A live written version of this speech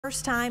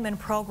First time in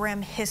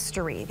program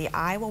history, the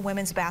Iowa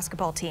women's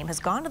basketball team has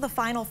gone to the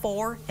Final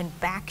Four in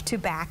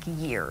back-to-back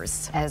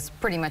years. As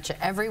pretty much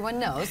everyone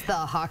knows, the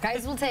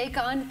Hawkeyes will take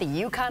on the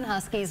UConn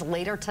Huskies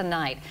later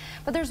tonight.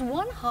 But there's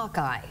one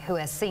Hawkeye who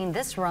has seen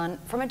this run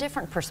from a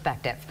different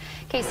perspective.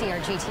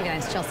 KCRG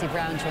TV9's Chelsea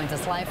Brown joins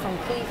us live from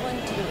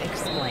Cleveland to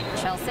explain.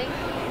 Chelsea?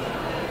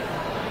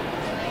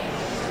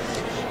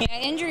 Yeah,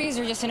 injuries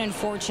are just an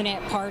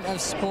unfortunate part of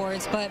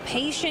sports, but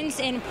patience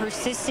and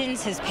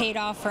persistence has paid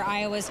off for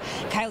Iowa's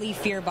Kylie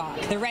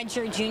Feuerbach. The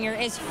redshirt junior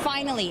is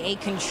finally a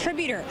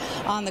contributor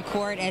on the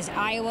court as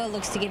Iowa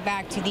looks to get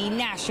back to the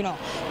national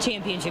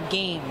championship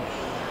game.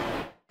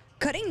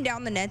 Cutting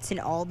down the nets in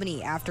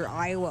Albany after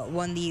Iowa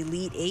won the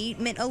Elite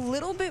Eight meant a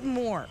little bit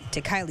more to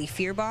Kylie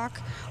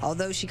Feuerbach,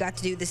 although she got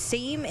to do the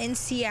same in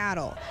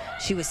Seattle.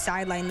 She was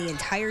sidelined the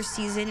entire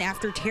season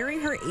after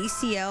tearing her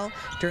ACL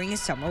during a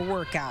summer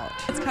workout.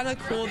 It's kind of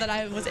cool that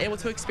I was able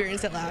to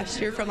experience it last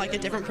year from like a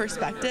different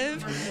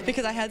perspective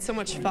because I had so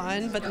much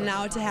fun, but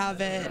now to have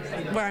it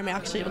where I'm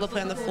actually able to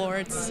play on the floor,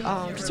 it's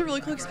just a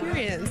really cool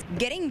experience.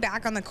 Getting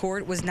back on the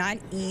court was not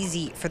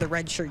easy for the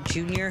redshirt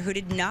junior, who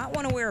did not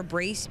want to wear a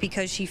brace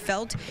because she felt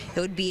it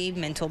would be a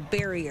mental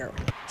barrier.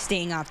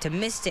 Staying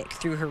optimistic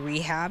through her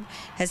rehab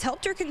has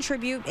helped her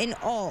contribute in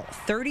all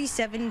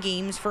 37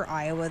 games for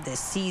Iowa this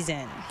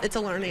season. It's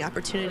a learning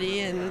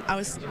opportunity, and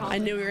I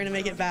knew we were going to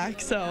make it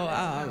back. So,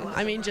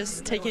 I mean,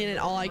 just taking it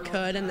all I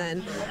could, and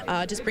then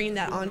just bringing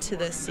that onto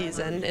this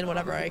season in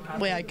whatever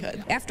way I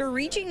could. After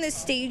reaching this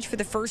stage for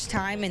the first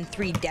time in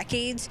 3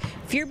 decades,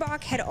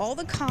 Feuerbach had all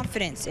the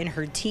confidence in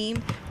her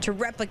team to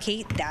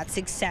replicate that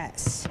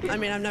success. I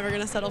mean, I'm never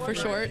going to settle for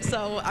short.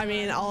 So, I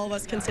mean, all of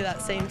us can say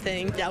that same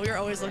thing. Yeah, we were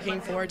always looking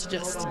forward to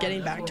just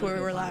getting back to where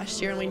we were last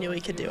year, and we knew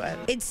we could do it.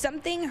 It's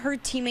something her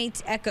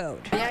teammates echoed.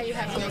 Yeah, you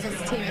have goals as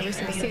a team every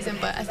single season,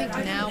 but I think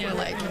now we're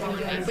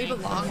like, we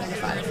belong in the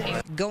Final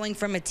Four. Going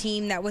from a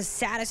team that was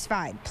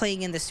satisfied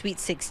playing in the Sweet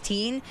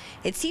 16,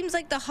 it seems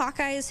like the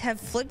Hawkeyes have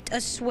flipped a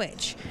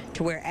switch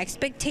to where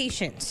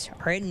expectations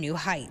are at new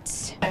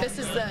heights. This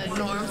is the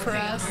norm for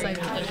us. Like,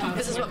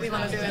 this is what we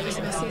want to do every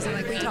single season.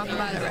 Like, we talk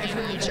about it right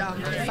from the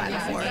jump. Final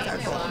Four is our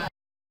goal.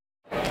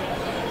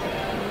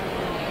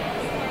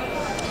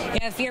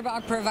 Yeah,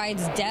 Feuerbach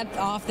provides depth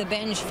off the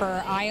bench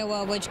for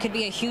Iowa, which could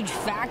be a huge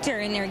factor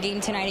in their game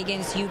tonight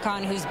against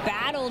UConn, who's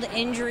battled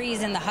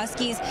injuries, and the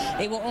Huskies,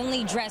 they will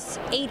only dress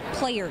 8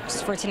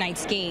 players for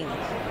tonight's game.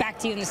 Back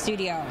to you in the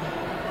studio.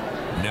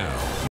 Now.